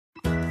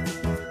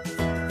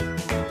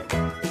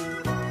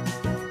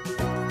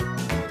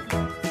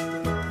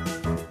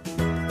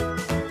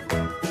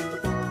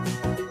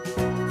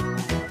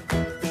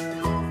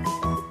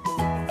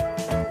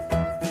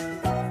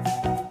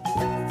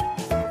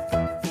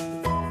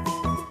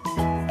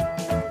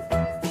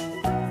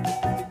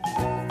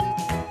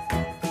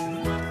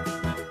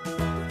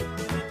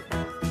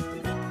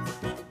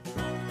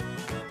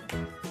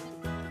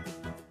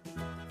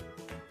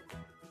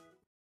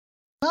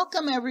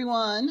Welcome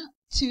everyone.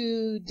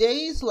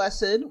 Today's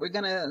lesson, we're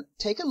going to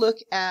take a look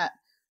at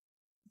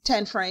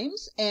 10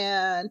 frames,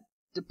 and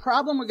the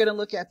problem we're going to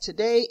look at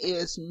today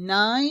is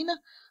 9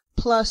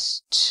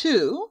 plus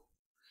 2,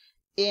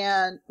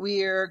 and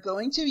we're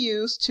going to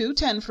use two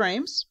 10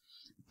 frames.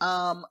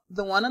 The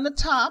one on the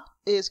top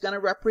is going to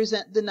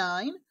represent the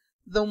 9.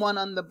 The one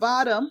on the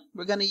bottom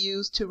we're going to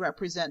use to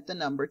represent the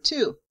number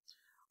 2.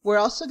 We're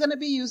also going to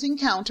be using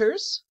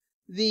counters.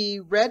 The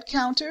red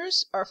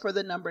counters are for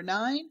the number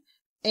 9,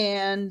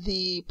 and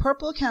the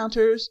purple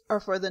counters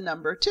are for the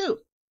number 2.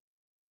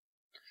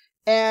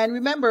 And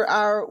remember,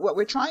 what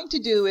we're trying to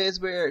do is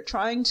we're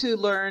trying to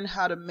learn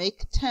how to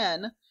make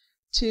 10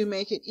 to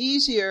make it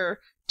easier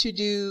to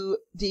do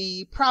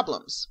the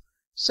problems.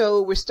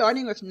 So we're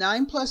starting with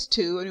 9 plus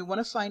 2, and we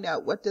want to find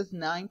out what does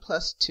 9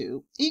 plus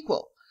 2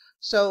 equal.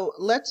 So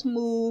let's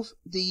move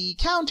the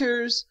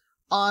counters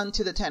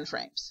onto the 10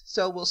 frames.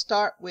 So we'll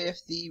start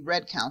with the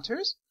red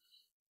counters,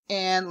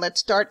 and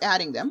let's start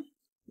adding them.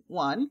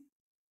 1,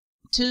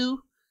 2,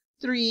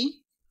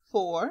 3,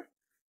 4,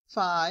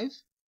 5,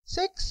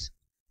 6,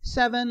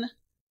 7,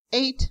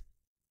 8,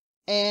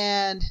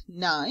 and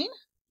 9.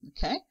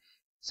 Okay,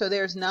 so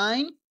there's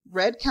 9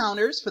 red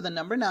counters for the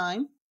number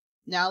 9.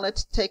 Now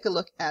let's take a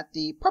look at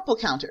the purple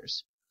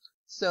counters.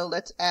 So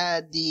let's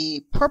add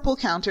the purple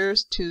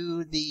counters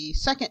to the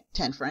second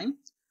 10 frame.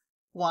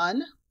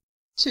 1,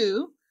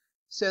 2,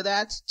 so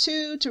that's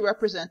 2 to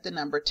represent the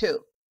number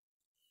 2.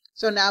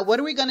 So now what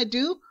are we going to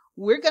do?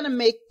 We're going to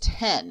make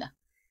 10.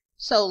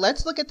 So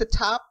let's look at the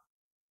top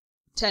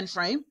 10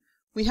 frame.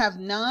 We have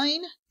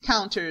 9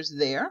 counters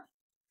there.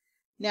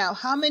 Now,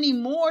 how many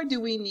more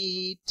do we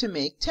need to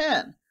make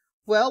 10?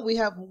 Well, we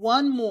have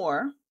one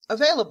more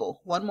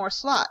available, one more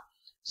slot.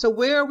 So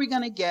where are we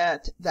going to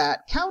get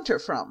that counter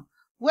from?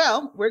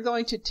 Well, we're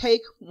going to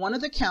take one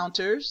of the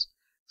counters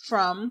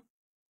from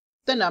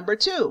the number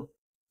 2.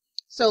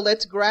 So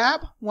let's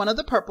grab one of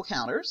the purple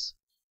counters,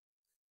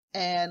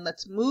 and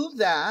let's move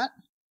that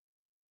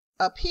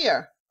up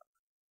here.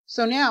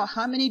 So now,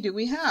 how many do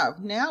we have?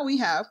 Now we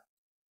have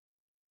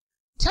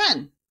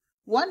 10.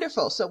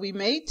 Wonderful. So we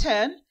made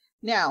 10.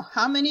 Now,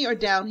 how many are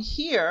down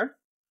here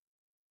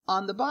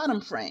on the bottom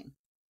frame?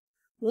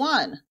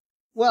 1.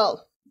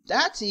 Well,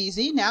 that's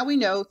easy. Now we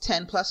know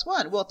 10 plus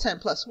 1. Well, 10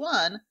 plus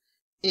 1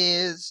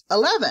 is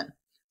 11.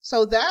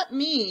 So that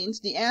means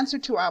the answer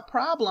to our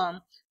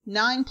problem,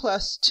 9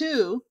 plus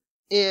 2,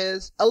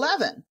 is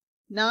 11.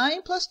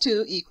 9 plus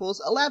 2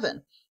 equals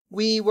 11.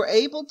 We were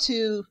able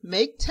to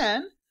make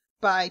 10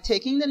 by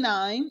taking the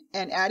 9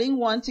 and adding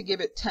 1 to give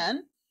it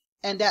 10,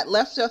 and that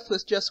left us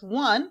with just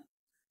 1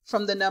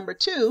 from the number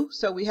 2,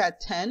 so we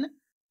had 10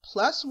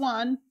 plus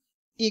 1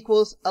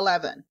 equals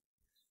 11.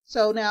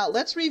 So now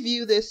let's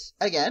review this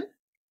again.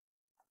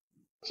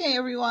 Okay,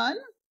 everyone,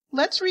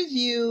 let's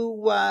review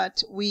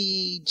what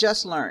we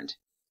just learned.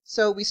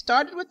 So we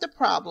started with the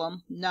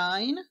problem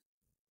 9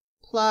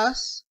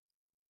 plus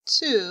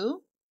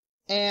 2,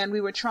 and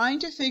we were trying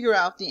to figure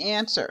out the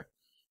answer.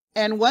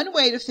 And one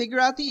way to figure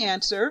out the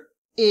answer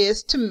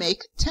is to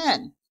make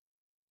 10.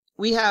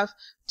 We have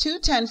two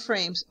 10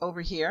 frames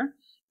over here.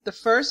 The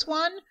first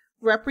one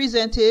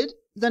represented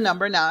the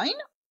number 9.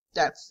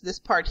 That's this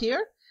part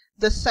here.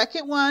 The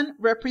second one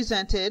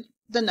represented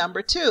the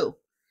number 2.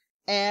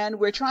 And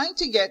we're trying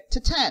to get to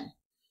 10.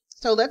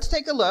 So let's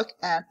take a look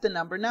at the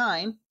number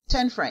 9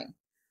 10 frame.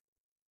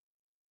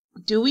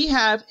 Do we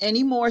have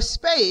any more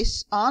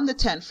space on the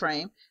 10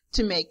 frame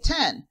to make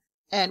 10?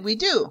 And we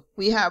do.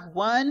 We have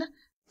one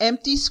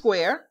empty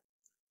square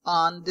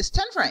on this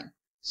 10 frame.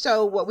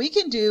 So what we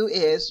can do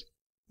is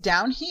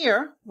down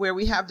here where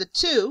we have the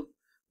 2,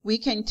 we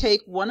can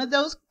take one of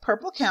those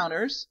purple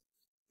counters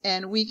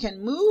and we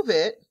can move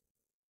it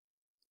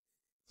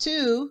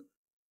to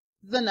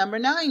the number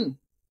 9.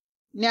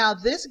 Now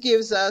this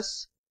gives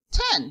us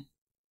 10.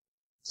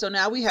 So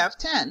now we have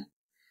 10.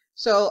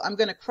 So I'm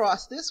going to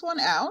cross this one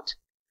out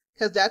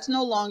because that's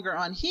no longer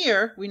on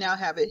here. We now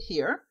have it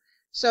here.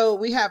 So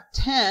we have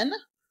 10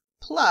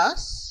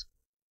 plus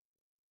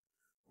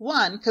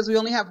 1, because we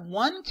only have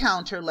one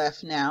counter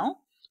left now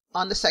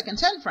on the second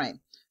 10 frame.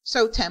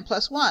 So 10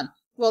 plus 1.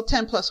 Well,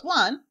 10 plus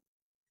 1,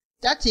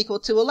 that's equal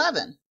to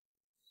 11.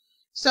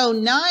 So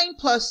 9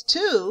 plus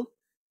 2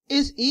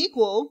 is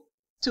equal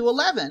to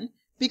 11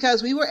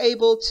 because we were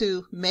able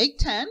to make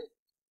 10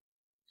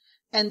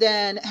 and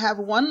then have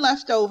one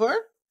left over,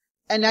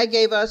 and that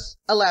gave us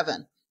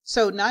 11.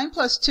 So 9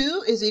 plus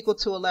 2 is equal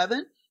to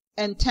 11,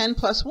 and 10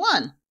 plus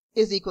 1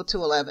 is equal to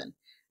 11.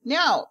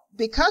 Now,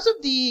 because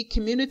of the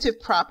commutative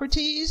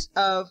properties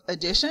of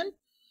addition,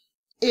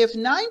 if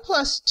 9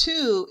 plus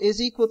 2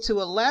 is equal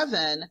to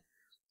 11,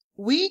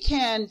 we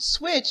can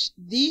switch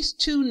these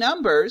two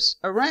numbers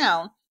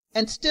around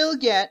and still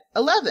get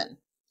 11.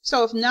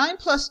 So if 9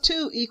 plus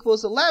 2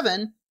 equals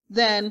 11,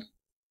 then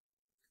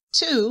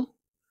 2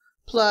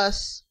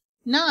 plus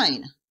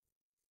 9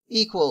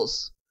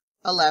 equals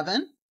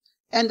 11.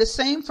 And the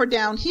same for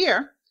down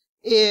here.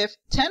 If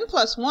 10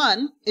 plus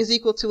 1 is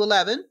equal to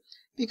 11,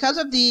 because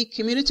of the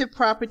commutative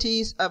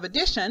properties of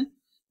addition,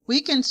 we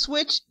can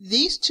switch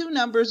these two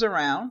numbers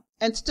around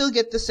and still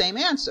get the same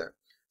answer.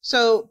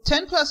 So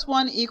 10 plus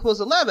 1 equals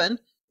 11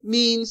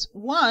 means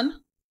 1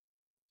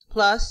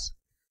 plus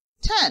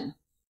 10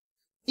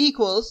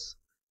 equals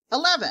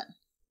 11.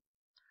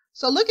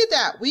 So look at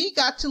that. We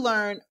got to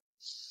learn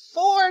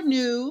 4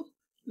 new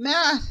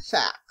math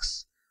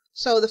facts.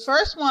 So the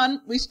first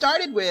one we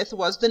started with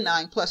was the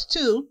 9 plus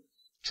 2,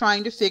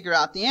 trying to figure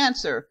out the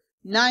answer.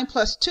 9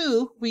 plus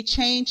 2 we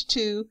changed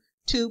to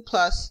 10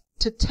 plus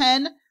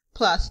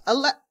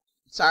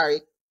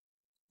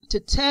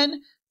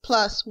 10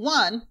 plus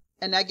 1,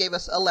 and that gave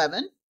us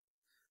 11,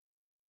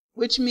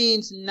 which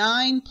means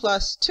 9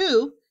 plus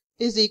 2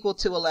 is equal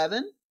to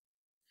 11.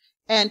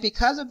 And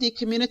because of the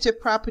commutative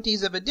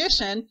properties of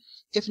addition,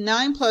 if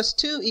 9 plus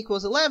 2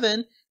 equals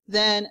 11,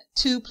 then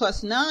 2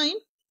 plus 9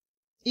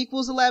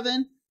 equals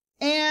 11,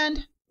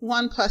 and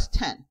 1 plus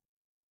 10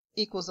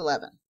 equals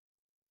 11. Thank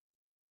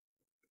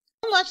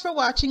you so much for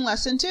watching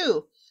Lesson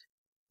 2.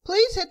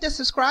 Please hit the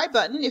subscribe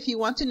button if you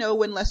want to know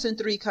when Lesson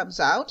 3 comes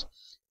out.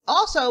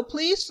 Also,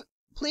 please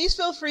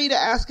feel free to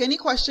ask any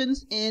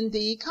questions in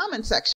the comment section.